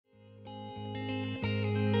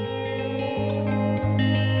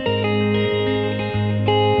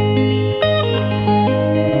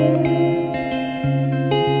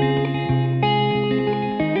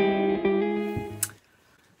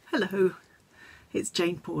it's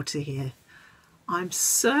Jane Porter here. I'm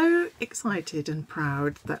so excited and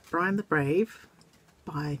proud that Brian the Brave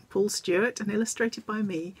by Paul Stewart and illustrated by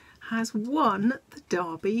me has won the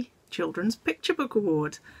Derby Children's Picture Book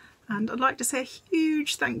Award. And I'd like to say a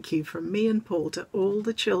huge thank you from me and Paul to all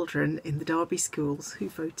the children in the Derby schools who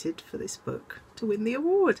voted for this book to win the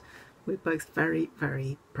award. We're both very,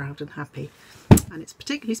 very proud and happy. And it's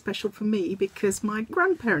particularly special for me because my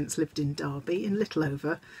grandparents lived in Derby in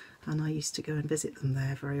Littleover, and I used to go and visit them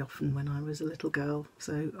there very often when I was a little girl.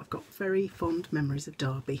 So I've got very fond memories of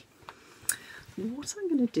Derby. What I'm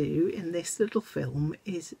going to do in this little film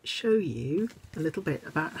is show you a little bit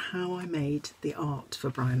about how I made the art for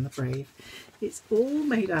Brian the Brave. It's all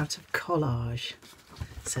made out of collage.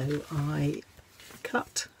 So I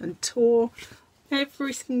cut and tore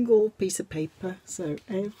every single piece of paper, so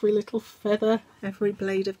every little feather, every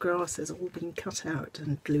blade of grass has all been cut out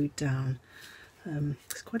and glued down.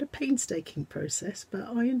 It's quite a painstaking process, but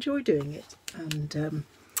I enjoy doing it, and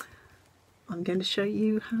I'm going to show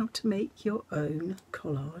you how to make your own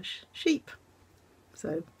collage sheep.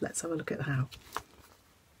 So let's have a look at how.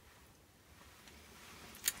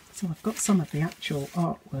 So I've got some of the actual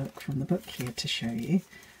artwork from the book here to show you.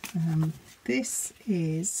 This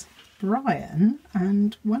is Brian,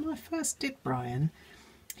 and when I first did Brian,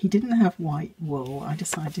 he didn't have white wool. I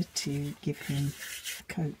decided to give him a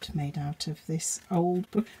coat made out of this old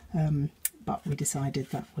book, but we decided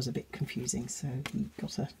that was a bit confusing, so he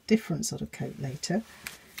got a different sort of coat later.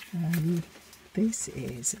 This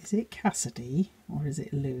is it Cassidy or is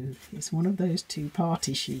it Lou? It's one of those two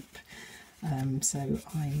party sheep. So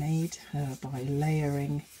I made her by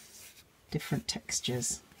layering different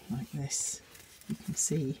textures like this. You can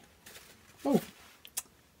see, oh,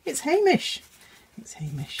 it's Hamish. It's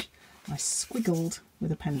Hamish. I squiggled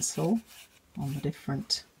with a pencil on the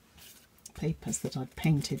different papers that I'd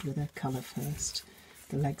painted with a colour first.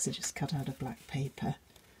 The legs are just cut out of black paper.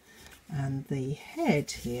 And the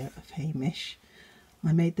head here of Hamish,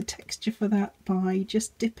 I made the texture for that by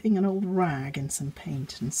just dipping an old rag in some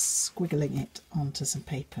paint and squiggling it onto some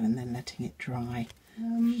paper and then letting it dry.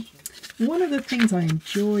 One of the things I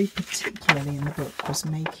enjoyed particularly in the book was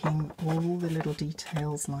making all the little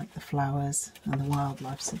details like the flowers and the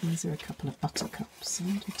wildlife. So these are a couple of buttercups. I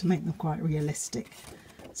wanted to make them quite realistic,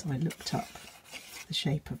 so I looked up the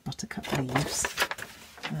shape of buttercup leaves.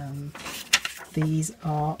 These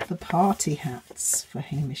are the party hats for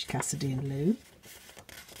Hamish, Cassidy and Lou.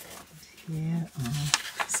 Here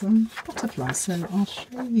are some butterflies, so I'll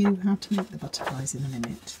show you how to make the butterflies in a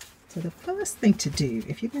minute. So the first thing to do,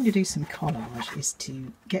 if you're going to do some collage, is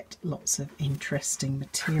to get lots of interesting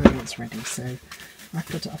materials ready. So I've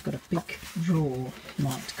got a big drawer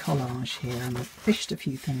marked collage here, and I've fished a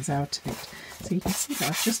few things out of it. So you can see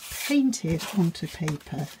that I've just painted onto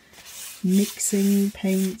paper, mixing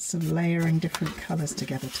paints and layering different colours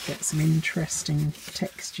together to get some interesting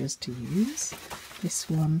textures to use. This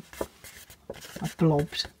one, I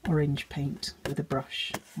blobbed orange paint with a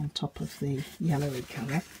brush on top of the yellowy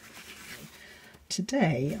colour.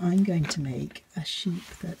 Today I'm going to make a sheep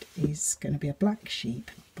that is going to be a black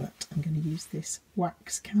sheep, but I'm going to use this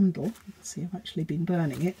wax candle. You can see I've actually been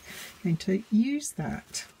burning it. I'm going to use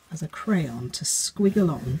that as a crayon to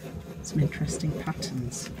squiggle on some interesting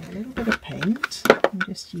patterns. A little bit of paint. I'm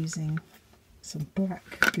just using some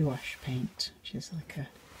black gouache paint, which is like a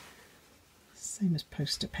same as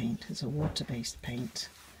poster paint, as a water-based paint.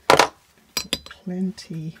 Put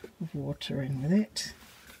plenty of water in with it.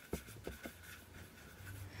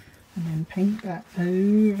 And then paint that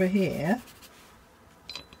over here.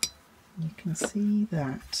 You can see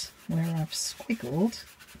that where I've squiggled,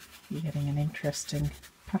 you're getting an interesting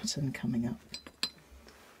pattern coming up.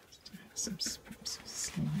 Some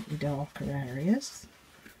slightly darker areas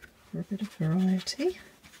for a bit of variety.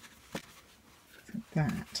 So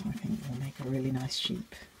that, I think, will make a really nice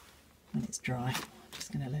sheep when it's dry. I'm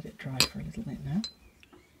just going to let it dry for a little bit now.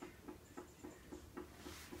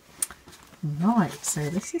 Right, so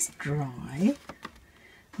this is dry.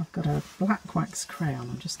 I've got a black wax crayon.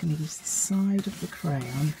 I'm just going to use the side of the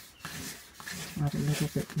crayon to add a little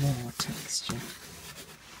bit more texture.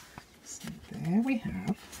 So there we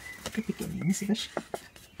have the beginnings of a sheep.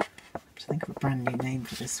 I have to think of a brand new name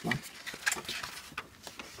for this one.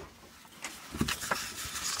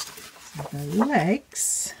 So the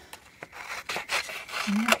legs,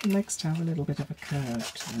 I want the legs to have a little bit of a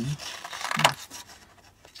curve to them.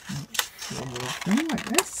 Four of them like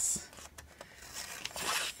this.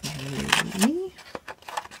 3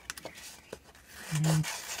 and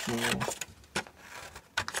 4.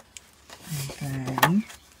 And then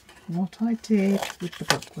what I did with the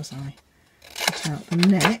book was I cut out the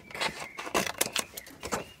neck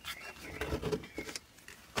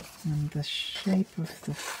the shape of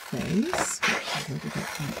the face, which is a little bit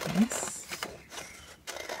like this.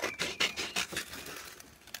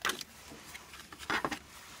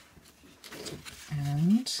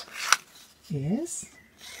 And ears.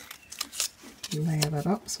 Layer that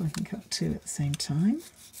up so I can cut two at the same time.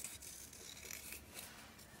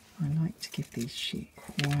 I like to give these sheep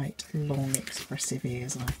quite long, expressive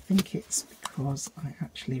ears. I think it's because I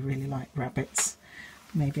actually really like rabbits.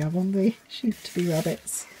 Maybe I want the sheep to be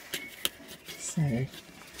rabbits. So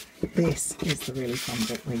this is the really fun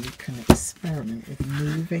bit where you can experiment with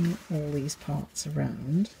moving all these parts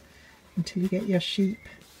around until you get your sheep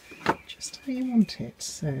just how you want it.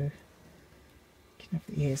 So you can have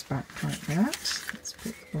the ears back like that. Let's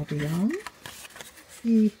put the body on.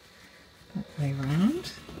 That way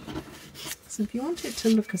round. So if you want it to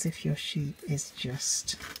look as if your sheep is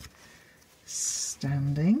just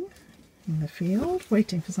standing in the field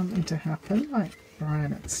waiting for something to happen, like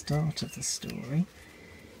Brian at the start of the story, you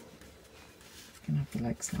can have the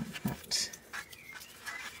legs like that.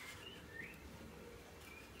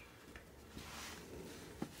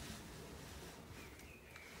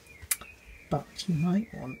 But you might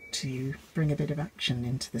want to bring a bit of action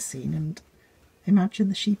into the scene and imagine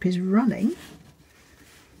the sheep is running,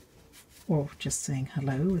 or just saying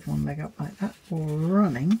hello with one leg up like that, or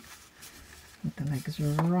running with the legs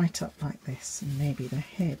right up like this, and maybe the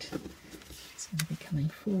head is going to be coming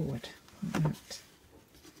forward like that.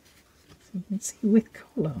 So you can see with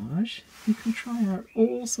collage you can try out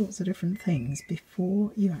all sorts of different things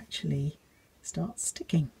before you actually start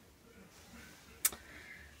sticking.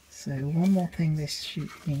 So one more thing this sheep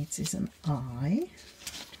needs is an eye.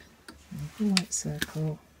 A white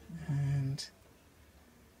circle and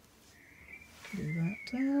glue that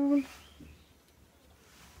down.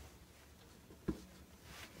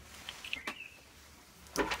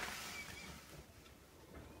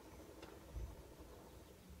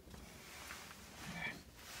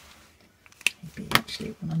 Maybe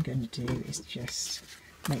actually what I'm going to do is just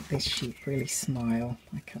make this sheep really smile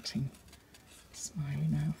by cutting a smiley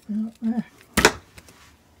mouth out there.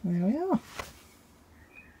 There we are.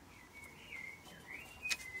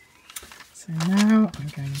 So now I'm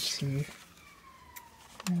going to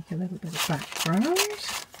make a little bit of background,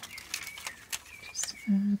 just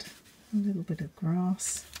add a little bit of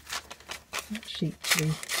grass, that sheep to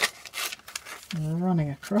be running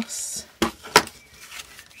across.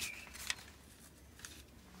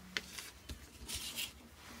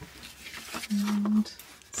 And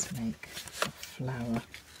let's make a flower.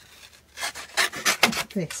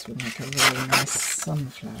 This would make a really nice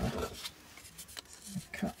sunflower.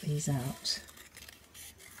 Cut these out.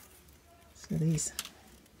 So these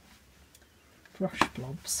brush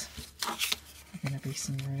blobs are going to be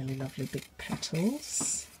some really lovely big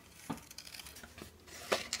petals. A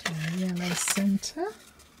yellow centre.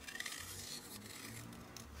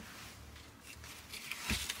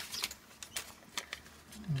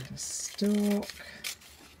 And a stalk.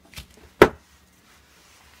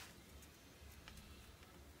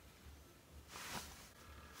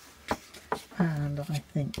 And I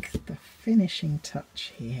think the finishing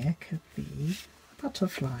touch here could be a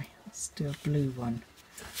butterfly. Let's do a blue one.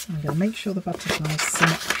 So I'm going to make sure the butterfly is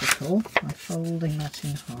symmetrical by folding that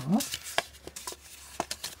in half.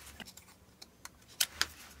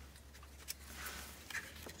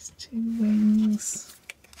 There's two wings,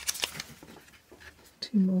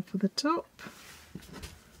 two more for the top.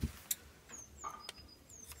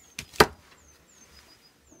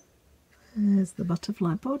 There's the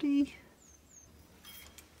butterfly body.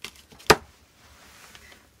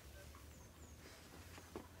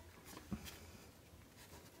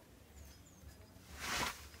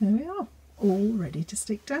 There we are, all ready to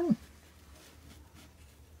stick down.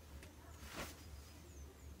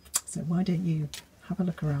 So why don't you have a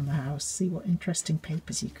look around the house, see what interesting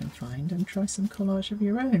papers you can find and try some collage of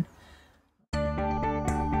your own.